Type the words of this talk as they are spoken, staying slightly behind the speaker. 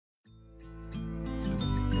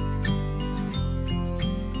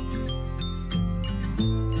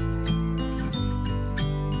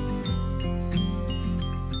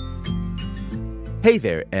Hey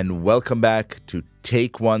there, and welcome back to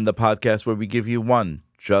Take One, the podcast where we give you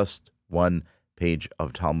just one page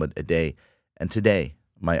of Talmud a day. And today,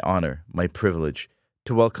 my honor, my privilege,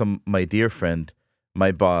 to welcome my dear friend,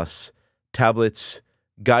 my boss, Tablet's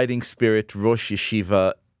guiding spirit, Rosh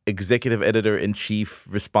Yeshiva, executive editor-in-chief,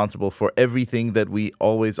 responsible for everything that we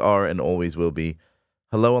always are and always will be.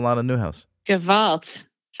 Hello, Alana Newhouse. Gewalt.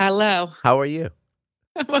 Hello. How are you?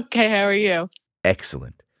 I'm okay. How are you?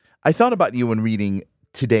 Excellent. I thought about you when reading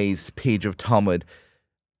today's page of Talmud.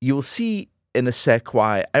 You will see in a sec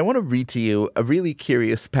why. I want to read to you a really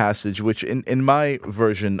curious passage, which in my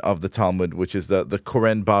version of the Talmud, which is the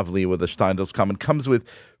Koren Bavli with the Steindl's comment, comes with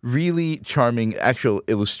really charming actual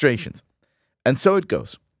illustrations. And so it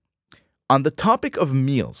goes. On the topic of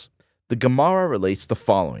meals, the Gemara relates the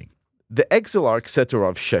following. The exilarch said to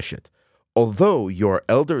Rav Sheshet, although you're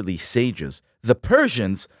elderly sages, the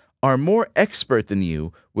Persians are more expert than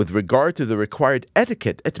you with regard to the required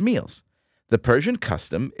etiquette at meals. The Persian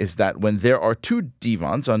custom is that when there are two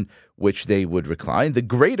divans on which they would recline, the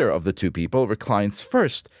greater of the two people reclines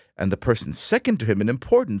first, and the person second to him in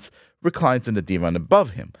importance reclines on the divan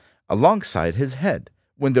above him, alongside his head.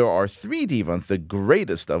 When there are three divans, the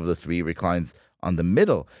greatest of the three reclines on the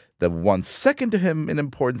middle. The one second to him in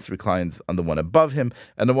importance reclines on the one above him,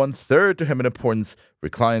 and the one third to him in importance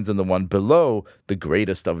reclines on the one below the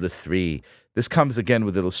greatest of the three. This comes again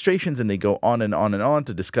with illustrations, and they go on and on and on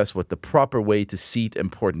to discuss what the proper way to seat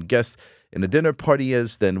important guests in a dinner party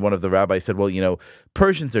is. Then one of the rabbis said, well,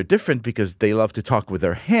 Persians are different because they love to talk with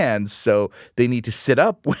their hands, so they need to sit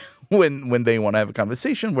up when they want to have a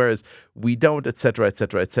conversation, whereas we don't, etc.,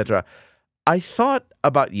 etc., etc. I thought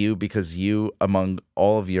about you because you, among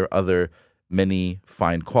all of your other many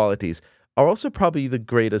fine qualities, are also probably the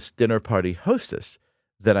greatest dinner party hostess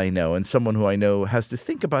that I know, and someone who I know has to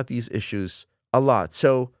think about these issues a lot.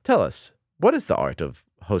 So tell us, what is the art of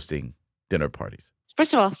hosting dinner parties?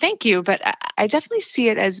 First of all, thank you, but I definitely see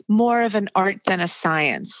it as more of an art than a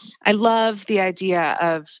science. I love the idea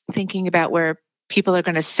of thinking about where people are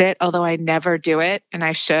going to sit, although I never do it, and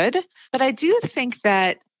I should. But I do think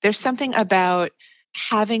that there's something about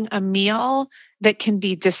having a meal that can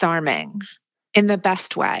be disarming in the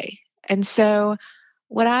best way. And so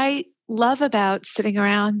what I love about sitting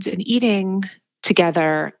around and eating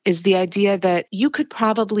together is the idea that you could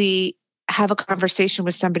probably have a conversation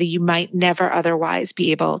with somebody you might never otherwise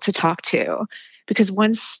be able to talk to. Because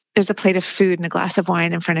once there's a plate of food and a glass of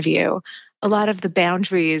wine in front of you, a lot of the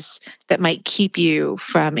boundaries that might keep you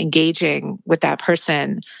from engaging with that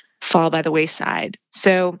person fall by the wayside.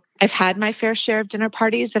 So I've had my fair share of dinner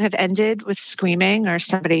parties that have ended with screaming or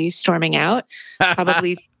somebody storming out.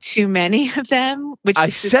 Probably too many of them. Which I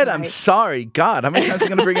said I'm sorry. God, how many times are you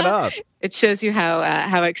going to bring it up? It shows you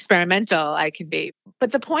how experimental I can be.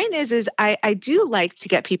 But the point is I do like to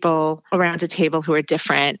get people around a table who are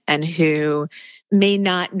different and who may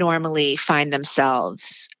not normally find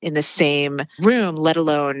themselves in the same room, let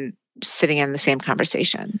alone sitting in the same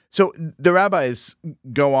conversation. So the rabbis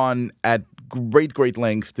go on at great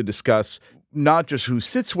length to discuss not just who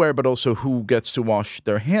sits where, but also who gets to wash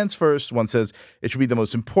their hands first. One says it should be the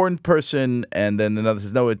most important person, and then another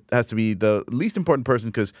says, no, it has to be the least important person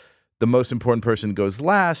because the most important person goes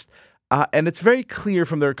last. And it's very clear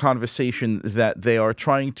from their conversation that they are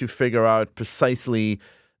trying to figure out precisely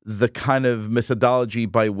the kind of methodology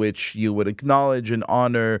by which you would acknowledge and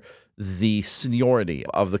honor the seniority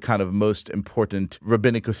of the kind of most important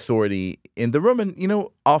rabbinic authority in the room. And,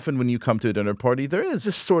 often when you come to a dinner party, there is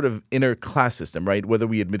this sort of inner class system, right? Whether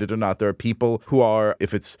we admit it or not, there are people who are,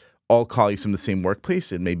 if it's all colleagues from the same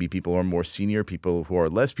workplace, it may be people who are more senior, people who are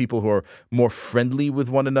less, people who are more friendly with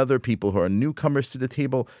one another, people who are newcomers to the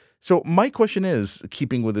table. So my question is,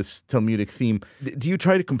 keeping with this Talmudic theme, do you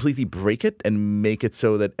try to completely break it and make it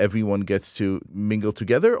so that everyone gets to mingle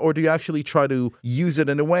together? Or do you actually try to use it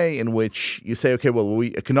in a way in which you say, okay, well,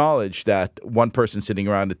 we acknowledge that one person sitting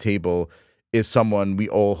around a table is someone we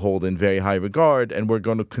all hold in very high regard, and we're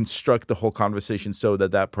going to construct the whole conversation so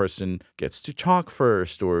that that person gets to talk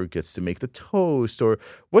first or gets to make the toast? Or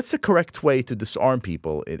what's the correct way to disarm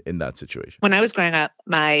people in that situation? When I was growing up,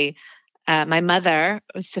 my mother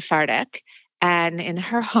was Sephardic, and in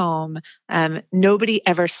her home, nobody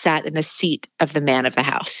ever sat in the seat of the man of the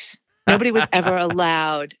house. Nobody was ever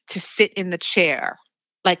allowed to sit in the chair.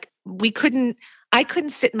 Like I couldn't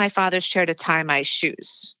sit in my father's chair to tie my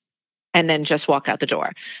shoes and then just walk out the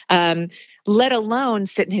door, let alone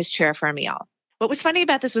sit in his chair for a meal. What was funny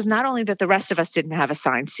about this was not only that the rest of us didn't have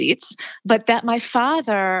assigned seats, but that my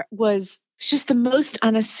father was was just the most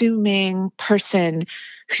unassuming person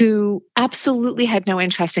who absolutely had no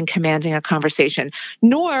interest in commanding a conversation,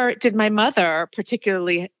 nor did my mother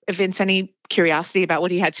particularly evince any curiosity about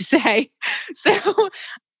what he had to say. So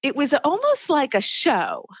it was almost like a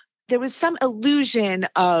show. There was some illusion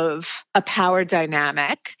of a power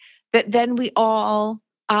dynamic that then we all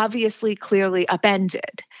obviously clearly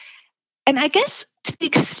upended. And I guess to the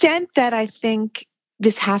extent that I think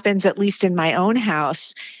this happens, at least in my own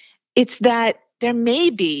house, it's that there may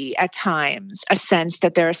be at times a sense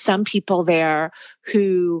that there are some people there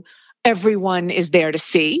who everyone is there to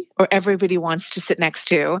see or everybody wants to sit next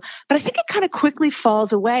to. But I think it kind of quickly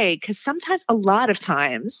falls away because sometimes, a lot of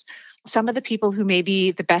times, some of the people who may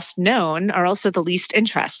be the best known are also the least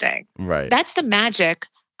interesting. Right. That's the magic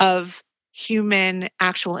of human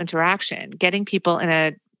actual interaction, getting people in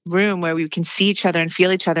a room where we can see each other and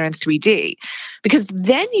feel each other in 3D, because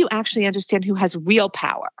then you actually understand who has real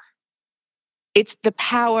power. It's the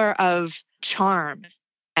power of charm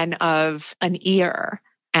and of an ear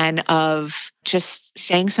and of just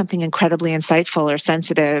saying something incredibly insightful or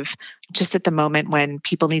sensitive just at the moment when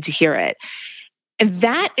people need to hear it. And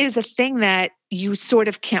that is a thing that you sort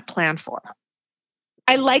of can't plan for.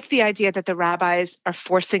 I like the idea that the rabbis are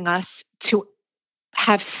forcing us to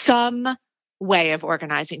have some way of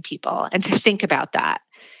organizing people and to think about that.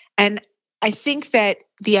 And I think that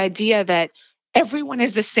the idea that everyone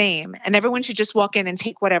is the same and everyone should just walk in and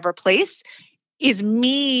take whatever place is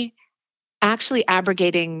me actually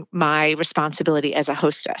abrogating my responsibility as a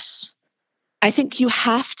hostess. I think you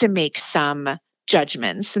have to make some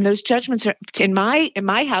judgments, and those judgments are in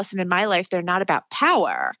my house and in my life, they're not about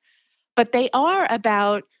power, but they are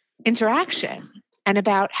about interaction and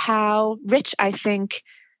about how rich I think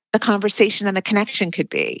the conversation and the connection could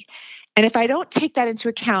be. And if I don't take that into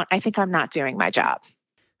account, I think I'm not doing my job.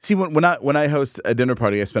 See, when I host a dinner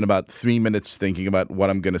party, I spend about 3 minutes thinking about what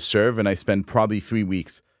I'm going to serve, and I spend probably 3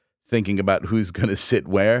 weeks thinking about who's going to sit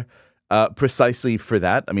where, precisely for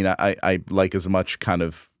that. I mean, I like as much kind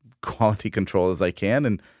of quality control as I can,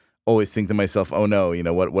 and always think to myself, oh no,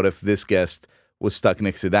 what if this guest was stuck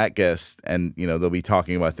next to that guest, and they'll be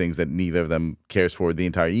talking about things that neither of them cares for the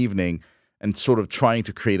entire evening, and sort of trying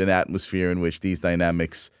to create an atmosphere in which these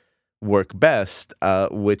dynamics work best,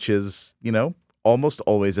 which is, almost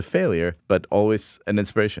always a failure, but always an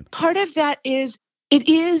inspiration. Part of that is, it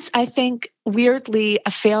is, I think, weirdly a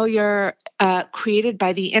failure created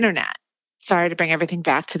by the internet. Sorry to bring everything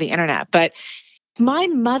back to the internet, but my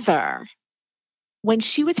mother, when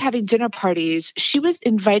she was having dinner parties, she was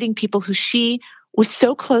inviting people who she was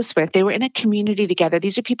so close with. They were in a community together.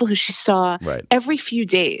 These are people who she saw every few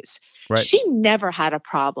days. Right. She never had a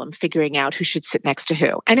problem figuring out who should sit next to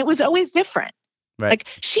who. And it was always different. Right. Like,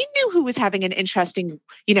 she knew who was having an interesting,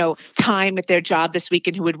 time at their job this week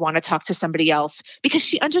and who would want to talk to somebody else, because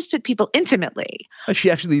she understood people intimately.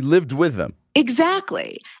 She actually lived with them.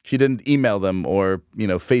 Exactly. She didn't email them or,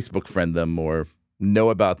 Facebook friend them or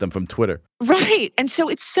know about them from Twitter. Right. And so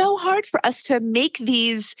it's so hard for us to make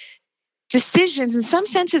these decisions. In some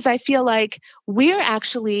senses, I feel like we're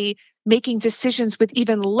actually making decisions with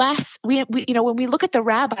even less. We when we look at the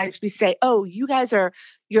rabbis, we say, oh, you're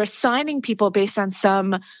assigning people based on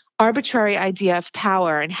some arbitrary idea of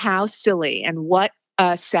power, and how silly and what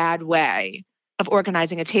a sad way of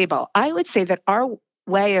organizing a table. I would say that our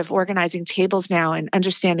way of organizing tables now and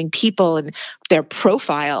understanding people and their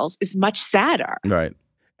profiles is much sadder. Right.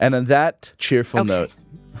 And on that cheerful note,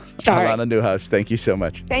 Sorry. Alana Newhouse, thank you so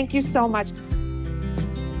much. Thank you so much.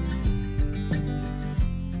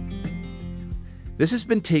 This has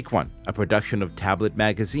been Take One, a production of Tablet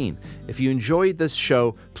Magazine. If you enjoyed this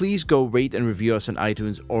show, please go rate and review us on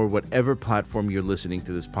iTunes or whatever platform you're listening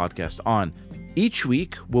to this podcast on. Each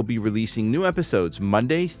week, we'll be releasing new episodes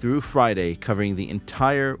Monday through Friday, covering the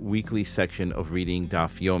entire weekly section of Reading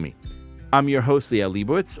Daf Yomi. I'm your host, Liel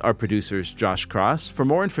Leibowitz. Our producer is Josh Cross. For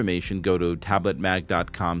more information, go to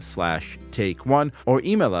tabletmag.com/take1 or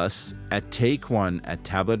email us at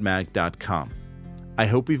takeone@tabletmag.com. I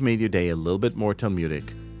hope we've made your day a little bit more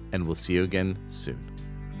Talmudic, and we'll see you again soon.